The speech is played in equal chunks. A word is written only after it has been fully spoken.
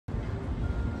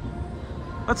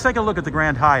Let's take a look at the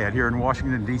Grand Hyatt here in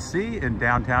Washington, D.C., in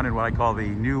downtown, in what I call the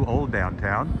new old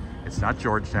downtown. It's not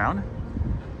Georgetown.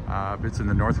 It's in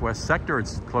the northwest sector.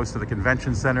 It's close to the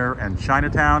convention center and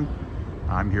Chinatown.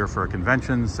 I'm here for a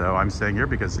convention, so I'm staying here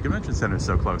because the convention center is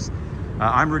so close.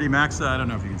 I'm Rudy Maxa. I don't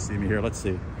know if you can see me here. Let's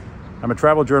see. I'm a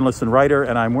travel journalist and writer,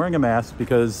 and I'm wearing a mask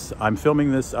because I'm filming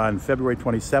this on February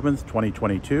 27th,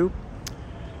 2022.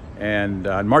 And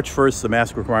on March 1st, the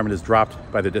mask requirement is dropped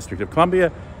by the District of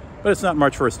Columbia, but it's not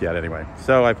March 1st yet anyway.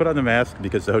 So I put on the mask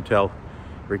because the hotel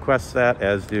requests that,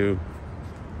 as do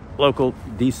local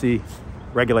DC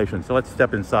regulations. So let's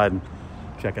step inside and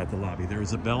check out the lobby. There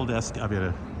is a bell desk. I've got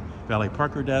a valet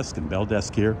parker desk and bell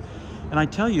desk here. And I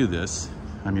tell you this,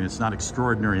 I mean, it's not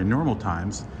extraordinary in normal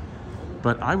times,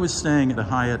 but I was staying at a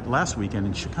Hyatt last weekend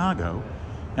in Chicago,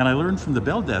 and I learned from the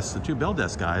bell desk, the two bell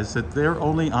desk guys, that they're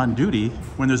only on duty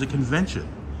when there's a convention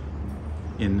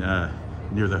in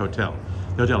near the hotel.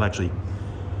 The hotel actually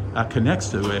connects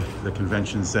to the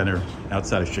convention center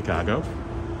outside of Chicago.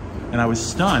 And I was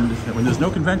stunned that when there's no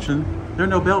convention, there are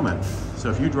no bellmen. So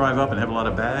if you drive up and have a lot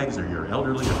of bags, or you're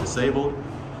elderly or disabled,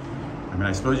 I mean,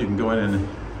 I suppose you can go in and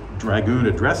dragoon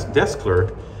a desk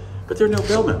clerk, but there are no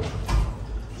bellmen.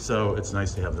 So it's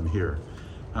nice to have them here.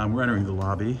 We're entering the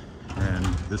lobby, and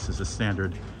this is a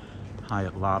standard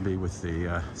Hyatt lobby with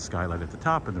the skylight at the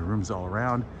top and the rooms all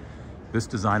around. This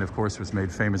design, of course, was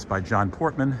made famous by John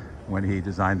Portman when he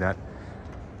designed the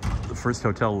first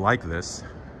hotel like this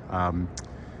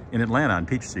in Atlanta on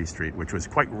Peachtree Street, which was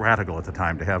quite radical at the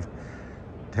time to have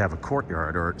a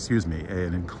courtyard, or excuse me,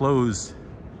 an enclosed,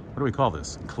 what do we call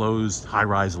this? Enclosed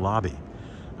high-rise lobby.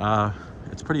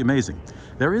 It's pretty amazing.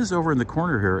 There is over in the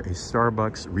corner here a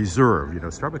Starbucks Reserve. You know,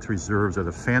 Starbucks Reserves are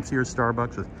the fancier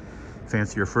Starbucks with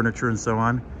fancier furniture and so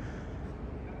on.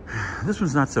 This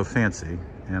one's not so fancy,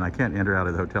 and I can't enter out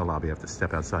of the hotel lobby. I have to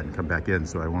step outside and come back in,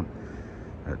 so I won't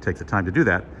take the time to do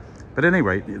that. But at any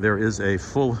rate, there is a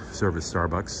full service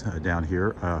Starbucks down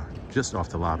here, just off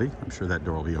the lobby. I'm sure that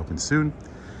door will be open soon.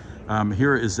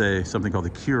 Here is something called the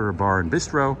Cure Bar and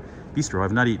Bistro.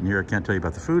 I've not eaten here. I can't tell you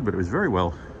about the food, but it was very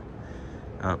well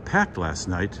packed last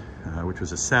night, which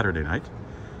was a Saturday night.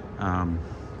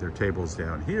 There are tables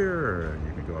down here, and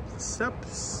you can go up the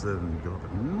steps and go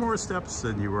up more steps,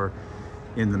 and you are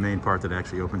in the main part that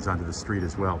actually opens onto the street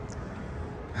as well.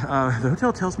 The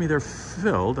hotel tells me they're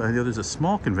filled. I know there's a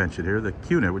small convention here. The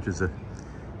CUNA, which is the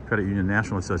Credit Union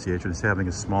National Association, is having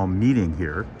a small meeting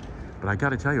here. But I got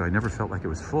to tell you, I never felt like it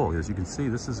was full. As you can see,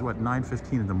 this is what,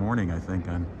 9:15 in the morning, I think,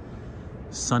 on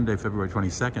Sunday, February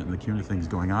 22nd, and the CUNA thing's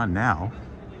going on now.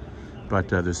 But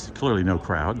there's clearly no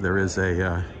crowd. There is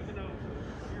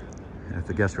at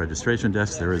the guest registration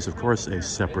desk, there is, of course, a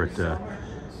separate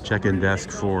check-in desk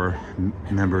for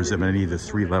members of any of the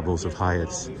 3 levels of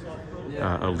Hyatt's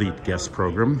elite guest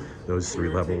program. Those 3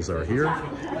 levels are here: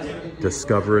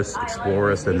 Discoverist,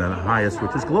 Explorist, and then highest,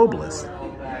 which is Globalist.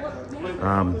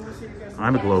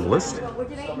 I'm a Globalist,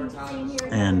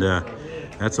 and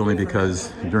that's only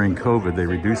because during COVID they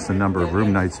reduced the number of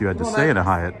room nights you had to stay at a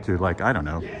Hyatt to, like, I don't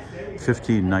know,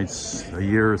 15 nights a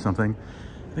year or something.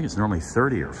 I think it's normally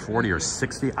 30 or 40 or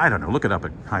 60. I don't know. Look it up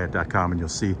at Hyatt.com and you'll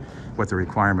see what the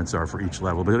requirements are for each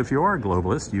level. But if you are a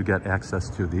Globalist, you get access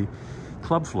to the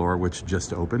club floor, which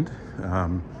just opened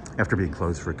after being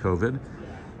closed for COVID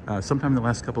sometime in the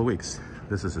last couple of weeks.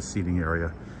 This is a seating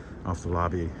area off the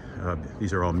lobby.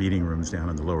 These are all meeting rooms down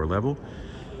on the lower level,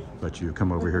 but you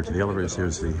come over here to the elevators.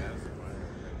 Here's the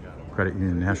Credit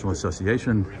Union National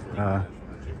Association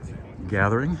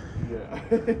gathering.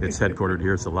 It's headquartered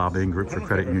here. It's a lobbying group for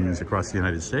credit unions across the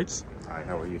United States. Hi,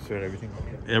 how are you, sir? Everything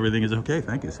okay? Everything is okay,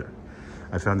 thank you, sir.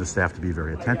 I found the staff to be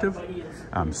very attentive.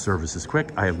 Service is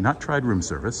quick. I have not tried room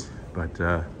service, but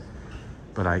I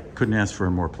couldn't ask for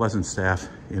a more pleasant staff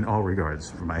in all regards,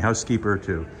 from my housekeeper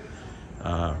to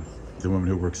the woman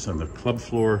who works on the club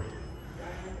floor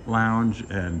lounge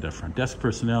and front desk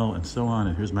personnel and so on.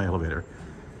 And here's my elevator.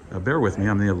 Bear with me,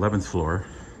 I'm on the 11th floor.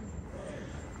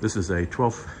 This is a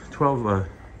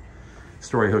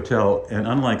 12-story hotel, and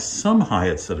unlike some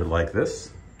Hyatts that are like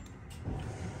this,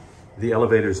 the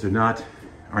elevators are not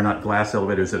glass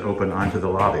elevators that open onto the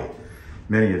lobby.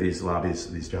 Many of these lobbies,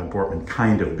 these John Portman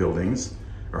kind of buildings,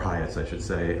 or Hyatts, I should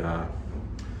say,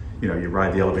 you know, you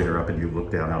ride the elevator up and you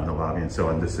look down out in the lobby and so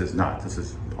on. This is not. This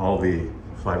is, all the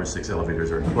 5 or 6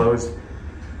 elevators are enclosed.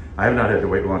 I have not had to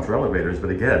wait long for elevators, but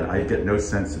again, I get no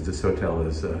sense that this hotel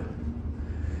is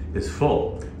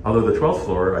full. Although the 12th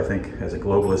floor, I think, as a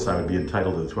Globalist, I would be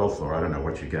entitled to the 12th floor. I don't know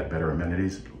what you get, better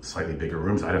amenities, slightly bigger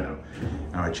rooms, I don't know.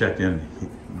 Now I checked in,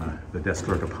 the desk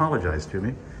clerk apologized to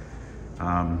me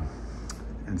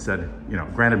and said, you know,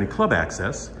 granted me club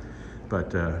access,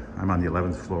 but I'm on the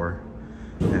 11th floor,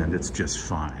 and it's just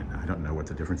fine. I don't know what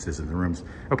the difference is in the rooms.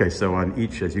 Okay, so on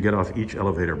each, as you get off each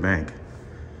elevator bank,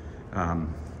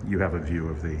 you have a view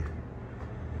of the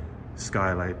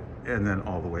skylight, and then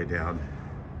all the way down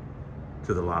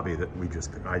to the lobby that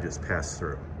I just passed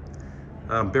through.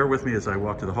 Bear with me as I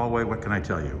walk to the hallway. What can I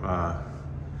tell you?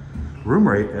 Room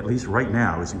rate, at least right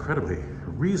now, is incredibly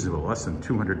reasonable, less than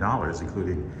 $200,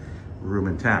 including room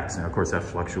and tax. Now, of course, that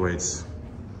fluctuates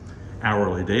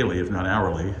hourly, daily, if not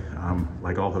hourly,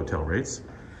 like all hotel rates.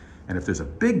 And if there's a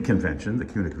big convention, the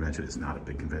CUNA convention is not a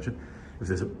big convention. If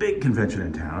there's a big convention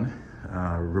in town,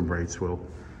 room rates will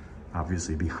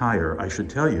obviously be higher. I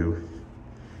should tell you,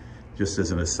 just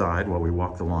as an aside, while we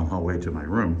walk the long hallway to my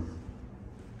room,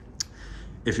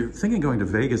 if you're thinking of going to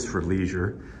Vegas for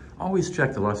leisure, always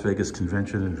check the Las Vegas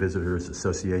Convention and Visitors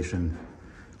Association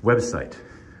website,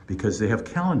 because they have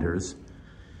calendars.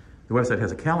 The website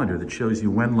has a calendar that shows you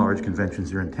when large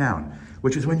conventions are in town,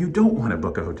 which is when you don't want to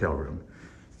book a hotel room,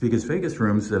 because Vegas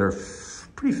rooms that are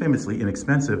pretty famously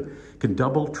inexpensive can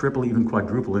double, triple, even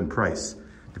quadruple in price,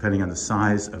 depending on the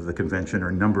size of the convention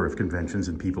or number of conventions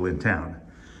and people in town.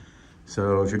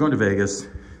 So if you're going to Vegas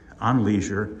on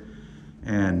leisure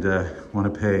and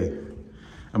want to pay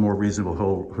a more reasonable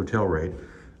hotel rate,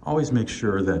 always make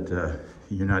sure that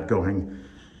you're not going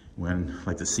when,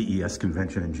 like the CES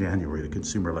convention in January, the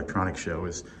Consumer Electronics Show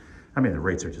is, I mean, the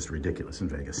rates are just ridiculous in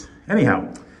Vegas.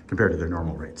 Anyhow, compared to their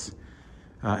normal rates.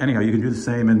 Anyhow, you can do the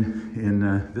same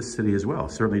in this city as well.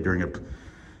 Certainly during an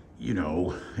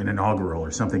inaugural or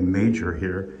something major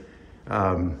here,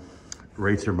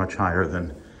 rates are much higher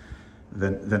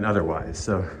than otherwise.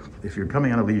 So if you're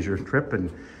coming on a leisure trip and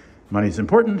money's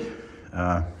important,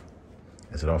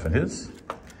 as it often is,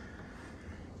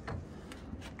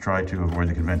 try to avoid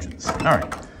the conventions. All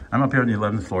right, I'm up here on the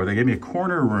 11th floor. They gave me a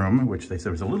corner room, which they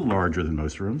said was a little larger than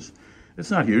most rooms.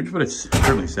 It's not huge, but it's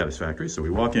certainly satisfactory. So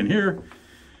we walk in here.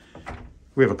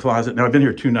 We have a closet. Now, I've been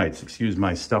here 2 nights. Excuse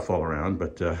my stuff all around,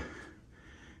 but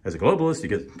as a globalist, you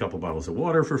get a couple bottles of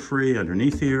water for free.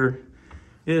 Underneath here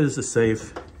is a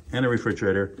safe and a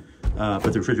refrigerator.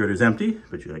 But the refrigerator is empty,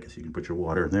 but I guess you can put your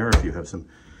water in there if you have some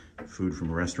food from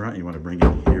a restaurant you want to bring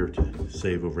in here to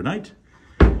save overnight.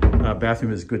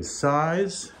 Bathroom is good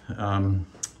size.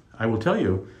 I will tell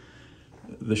you,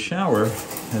 the shower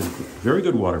has very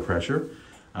good water pressure,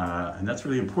 and that's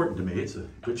really important to me. It's a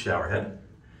good shower head,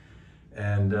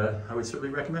 and I would certainly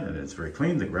recommend it. It's very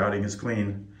clean. The grouting is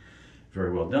clean,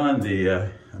 very well done.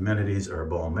 The amenities are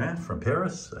Balmain from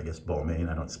Paris. I guess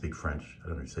Balmain. I don't speak French. I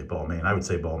don't know if you say Balmain. I would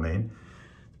say Balmain.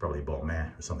 It's probably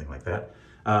Balmain or something like that.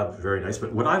 Very nice.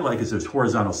 But what I like is there's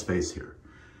horizontal space here.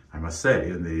 I must say,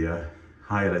 in the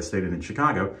Hyatt I stayed in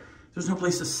Chicago, there's no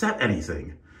place to set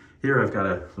anything. Here I've got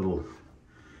a little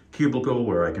cubicle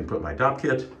where I can put my dop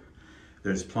kit.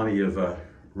 There's plenty of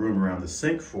room around the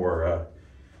sink for,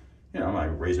 my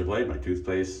razor blade, my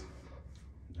toothpaste,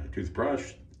 my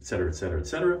toothbrush, etc., etc.,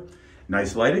 etc.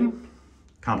 Nice lighting,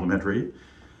 complimentary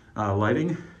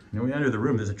lighting. When we enter the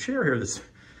room, there's a chair here that's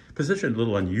positioned a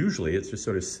little unusually. It's just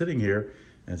sort of sitting here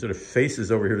and sort of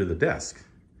faces over here to the desk.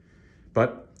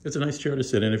 But it's a nice chair to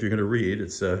sit in if you're going to read.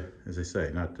 It's, as I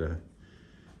say, not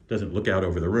doesn't look out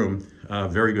over the room.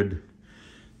 Very good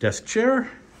desk chair.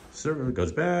 Server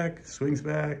goes back, swings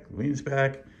back, leans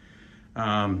back.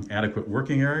 Adequate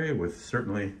working area with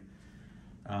certainly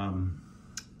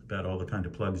about all the kind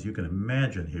of plugs you can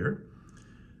imagine here.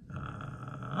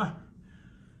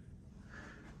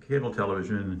 Cable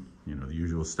television, the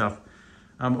usual stuff.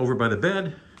 Over by the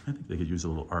bed, I think they could use a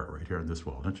little art right here on this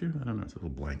wall, don't you? I don't know, it's a little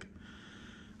blank.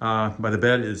 By the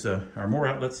bed is are more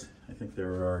outlets. I think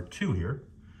there are 2 here.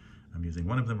 I'm using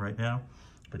one of them right now.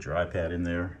 Put your iPad in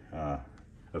there.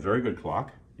 A very good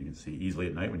clock. You can see easily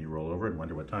at night when you roll over and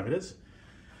wonder what time it is.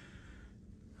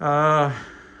 I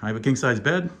have a king-size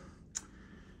bed.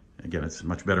 Again, it's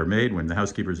much better made when the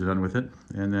housekeepers are done with it.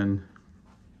 And then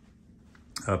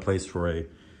a place for if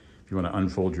you want to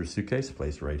unfold your suitcase,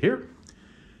 place right here.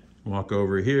 Walk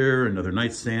over here, another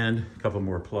nightstand, a couple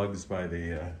more plugs by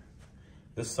this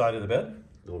side of the bed,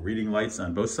 little reading lights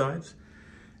on both sides.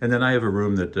 And then I have a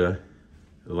room that,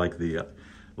 like the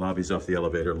lobbies off the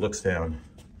elevator, looks down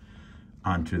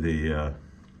onto the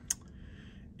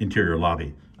interior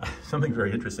lobby. Something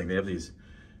very interesting, they have these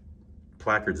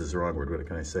placards is the wrong word, what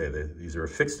can I say? These are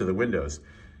affixed to the windows.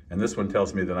 And this one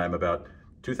tells me that I'm about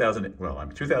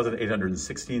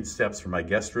 2,816 steps from my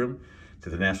guest room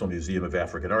to the National Museum of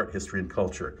African Art, History, and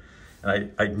Culture.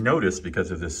 And I noticed,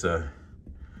 because of this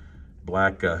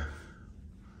black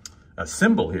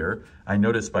symbol here, I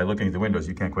noticed by looking at the windows,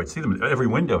 you can't quite see them. Every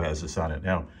window has this on it.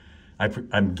 Now,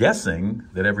 I'm guessing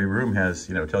that every room has,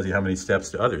 tells you how many steps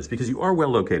to others, because you are well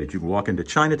located. You can walk into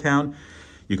Chinatown.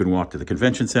 You can walk to the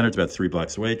convention center. It's about 3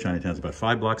 blocks away. Chinatown's about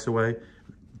 5 blocks away.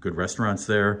 Good restaurants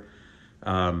there.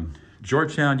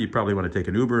 Georgetown, you probably want to take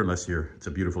an Uber unless it's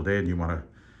a beautiful day and you want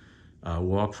to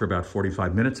walk for about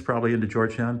 45 minutes probably into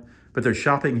Georgetown. But there's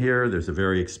shopping here. There's a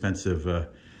very expensive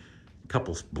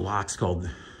couple blocks called,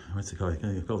 what's it called?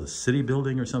 It's called the City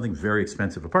Building or something. Very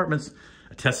expensive apartments.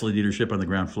 A Tesla dealership on the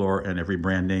ground floor, and every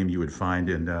brand name you would find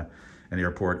in an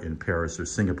airport in Paris or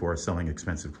Singapore selling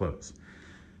expensive clothes.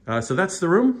 So that's the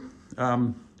room.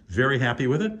 Very happy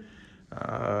with it.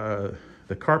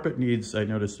 The carpet needs, I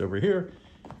noticed over here,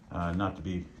 not to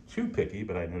be too picky,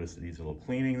 but I noticed it needs a little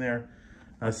cleaning there.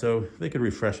 So they could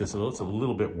refresh this a little. It's a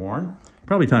little bit worn.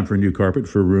 Probably time for a new carpet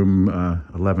for room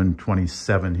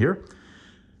 1127 here.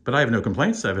 But I have no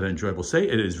complaints. I have an enjoyable stay.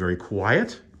 It is very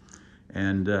quiet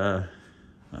and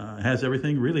has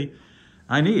everything really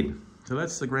I need. So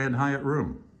that's the Grand Hyatt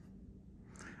room.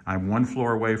 I'm 1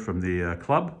 floor away from the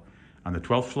club on the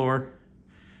 12th floor,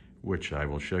 which I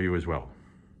will show you as well.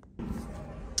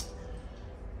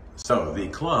 So the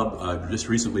club just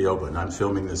recently opened. I'm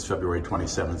filming this February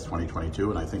 27th,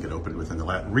 2022, and I think it opened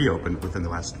reopened within the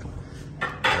last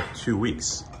 2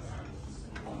 weeks.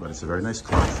 But it's a very nice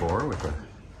club floor with a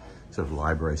sort of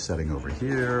library setting over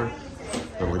here,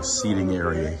 a little seating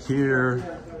area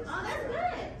here,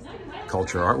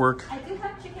 culture artwork,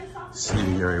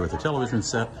 seating area with a television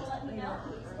set,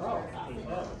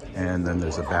 and then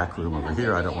there's a back room over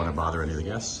here. I don't want to bother any of the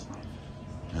guests.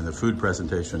 And the food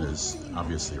presentation is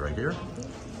obviously right here.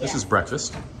 This is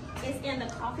breakfast,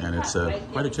 and it's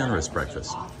quite a generous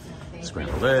breakfast.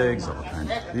 Scrambled eggs, all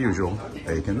kinds, the usual,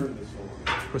 bacon,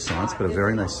 croissants, but a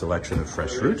very nice selection of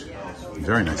fresh fruit,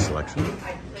 very nice selection,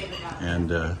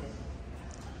 and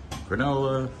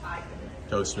granola,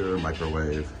 toaster,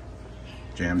 microwave,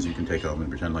 jams you can take home and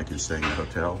pretend like you're staying in a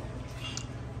hotel,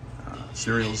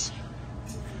 cereals,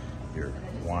 your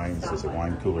wines. There's a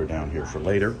wine cooler down here for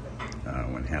later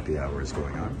when happy hour is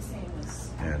going on,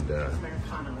 and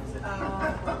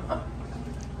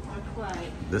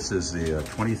this is the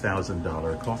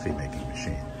 $20,000 coffee making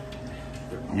machine.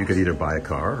 You could either buy a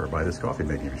car or buy this coffee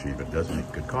making machine, but it does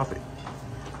make good coffee.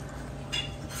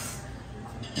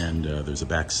 And there's a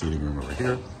back seating room over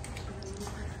here.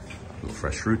 A little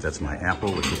fresh fruit. That's my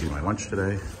apple, which will be my lunch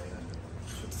today.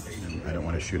 And I don't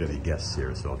want to shoot any guests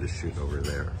here, so I'll just shoot over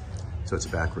there. So it's a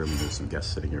back room, and there's some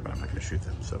guests sitting here, but I'm not going to shoot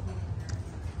them. So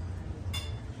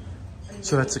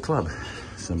that's the club.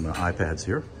 Some iPads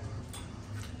here.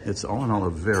 It's all in all a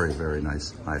very, very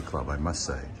nice Hyatt club, I must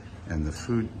say. And the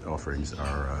food offerings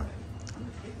are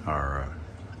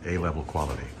A-level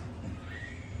quality.